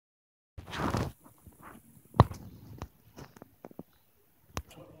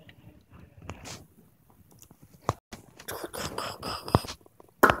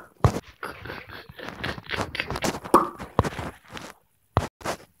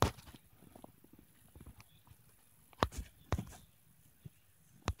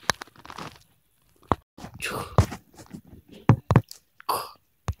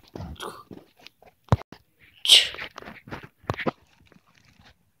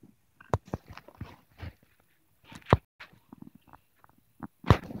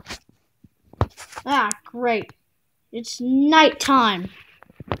Great. It's nighttime.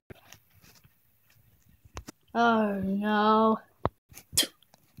 Oh no.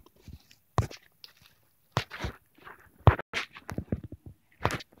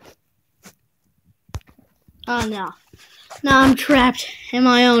 Oh no. Now I'm trapped in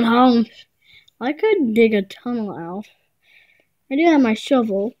my own home. I could dig a tunnel out. I do have my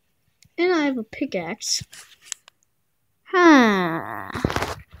shovel. And I have a pickaxe.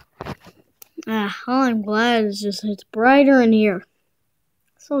 All I'm glad is just it's brighter in here.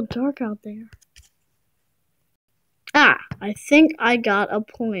 It's so dark out there. I think I got a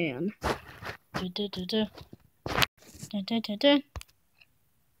plan.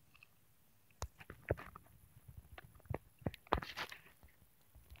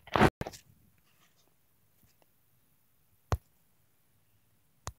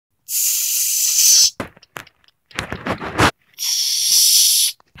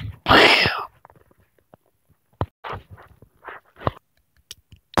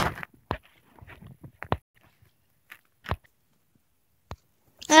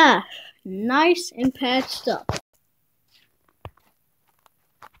 Nice and patched up.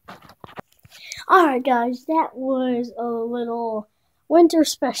 Alright guys, that was a little winter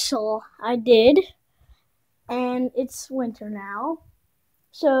special I did. And it's winter now.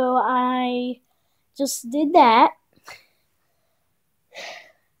 So I just did that.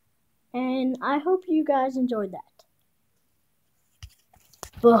 And I hope you guys enjoyed that.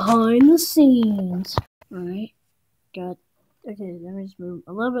 Behind the scenes. Alright. Okay, let me just move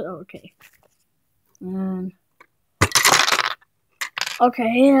a little bit. Okay. And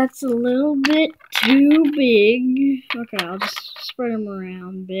okay, that's a little bit too big. Okay, I'll just spread them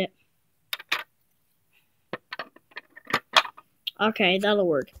around a bit. Okay, that'll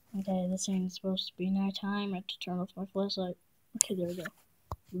work. Okay, this ain't supposed to be nighttime. I have to turn off my flashlight. Okay, there we go.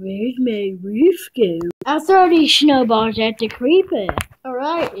 Where's my roof go? I throw these snowballs at the creeper.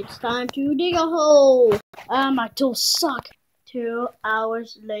 Alright, it's time to dig a hole. My tools suck. 2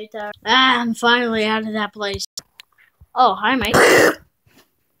 hours later. I'm finally out of that place. Oh, hi, mate.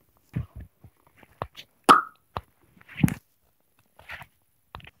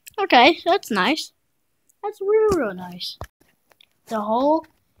 Okay, that's nice. That's real nice. The hole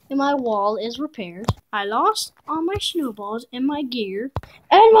in my wall is repaired. I lost all my snowballs and my gear.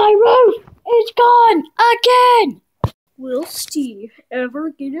 And my roof is gone again! Will Steve ever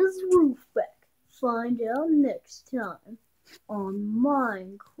get his roof back? Find out next time on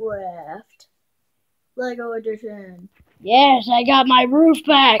Minecraft Lego Edition. Yes, I got my roof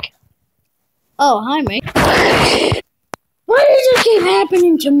back. Oh, hi, mate. Why does this keep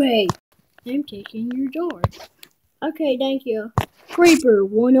happening to me? I'm taking your door. Okay, thank you. Creeper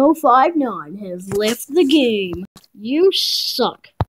 1059 has left the game. You suck.